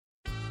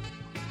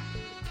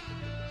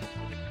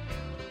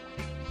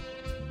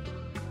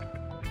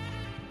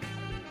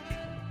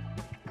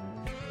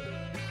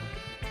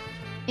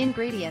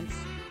Ingredients.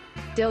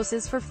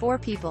 Doses for 4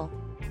 people.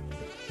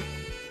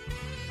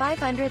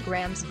 500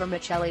 grams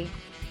vermicelli.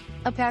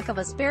 A pack of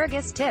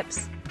asparagus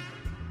tips.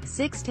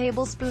 6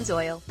 tablespoons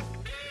oil.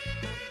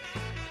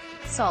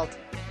 Salt.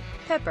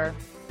 Pepper.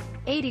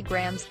 80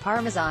 grams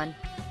parmesan.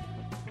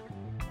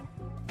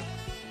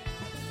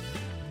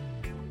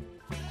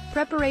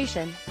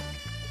 Preparation.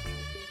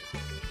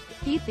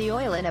 Heat the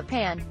oil in a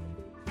pan.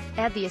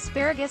 Add the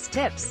asparagus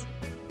tips,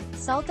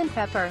 salt and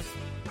pepper.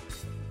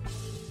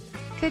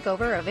 Cook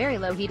over a very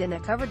low heat in a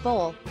covered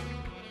bowl,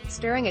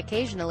 stirring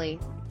occasionally.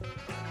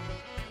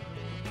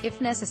 If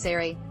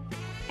necessary,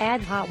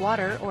 add hot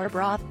water or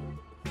broth.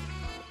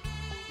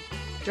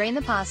 Drain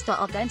the pasta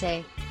al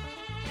dente.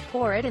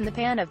 Pour it in the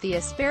pan of the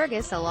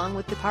asparagus along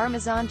with the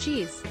Parmesan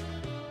cheese.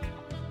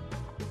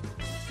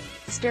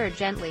 Stir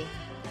gently,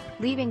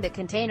 leaving the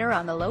container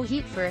on the low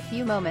heat for a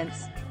few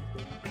moments.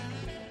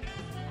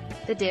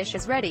 The dish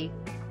is ready.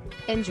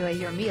 Enjoy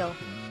your meal.